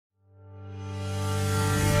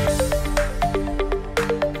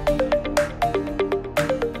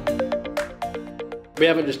We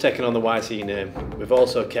haven't just taken on the YCE name, we've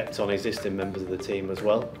also kept on existing members of the team as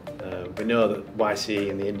well. We know that YCE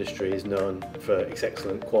in the industry is known for its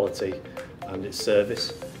excellent quality and its service,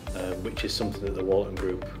 which is something that the Walton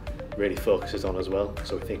Group really focuses on as well,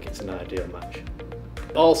 so we think it's an ideal match.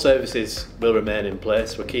 All services will remain in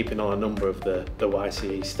place. We're keeping on a number of the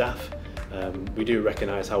YCE staff. We do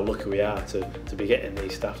recognise how lucky we are to be getting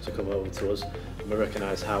these staff to come over to us, and we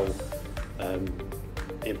recognise how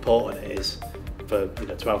important it is for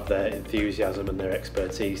to have their enthusiasm and their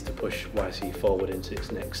expertise to push YCE forward into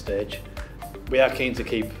its next stage. We are keen to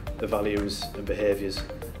keep the values and behaviours.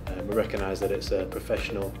 We recognise that it's a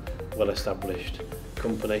professional, well-established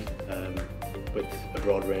company with a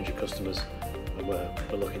broad range of customers, and we're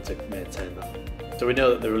looking to maintain that. So we know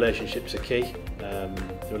that the relationships are key,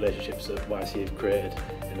 the relationships that YCE have created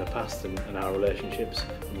in the past and our relationships,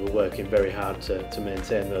 and we're working very hard to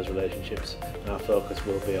maintain those relationships, and our focus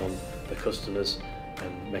will be on the customers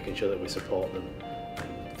and making sure that we support them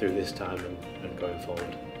through this time and going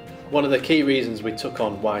forward. One of the key reasons we took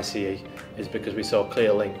on YCE is because we saw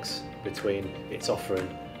clear links between its offering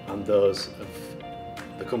and those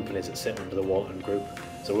of the companies that sit under the Walton Group.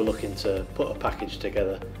 So we're looking to put a package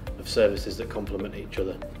together of services that complement each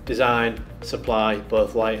other. Design, supply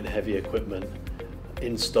both light and heavy equipment,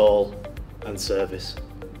 install and service.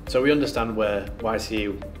 So we understand where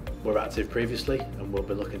YCE were active previously, and we'll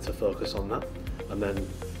be looking to focus on that. And then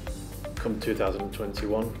come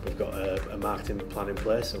 2021, we've got a marketing plan in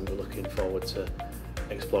place, and we're looking forward to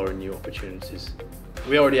exploring new opportunities.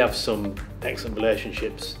 We already have some excellent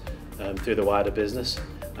relationships through the wider business,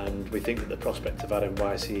 and we think that the prospect of adding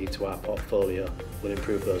YCE to our portfolio will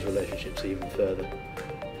improve those relationships even further.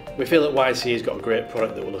 We feel that YCE has got a great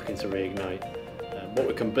product that we're looking to reignite. What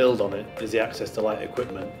we can build on it is the access to light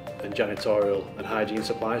equipment and janitorial and hygiene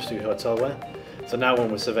supplies through hotelware. So now when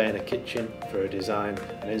we're surveying a kitchen for a design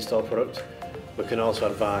and install product, we can also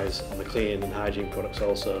advise on the cleaning and hygiene products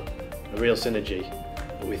also, a real synergy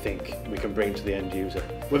that we think we can bring to the end user.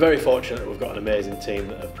 We're very fortunate that we've got an amazing team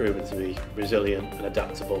that have proven to be resilient and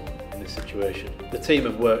adaptable in this situation. The team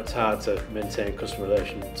have worked hard to maintain customer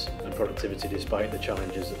relations and productivity despite the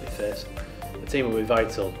challenges that they face. The team will be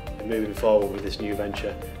vital in moving forward with this new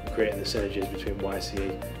venture and creating the synergies between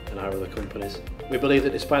YCE and our other companies. We believe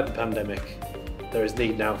that despite the pandemic, there is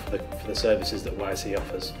need now for the services that YCE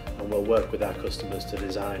offers, and we'll work with our customers to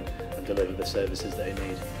design and deliver the services they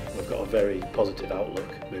need. We've got a very positive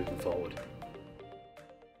outlook moving forward.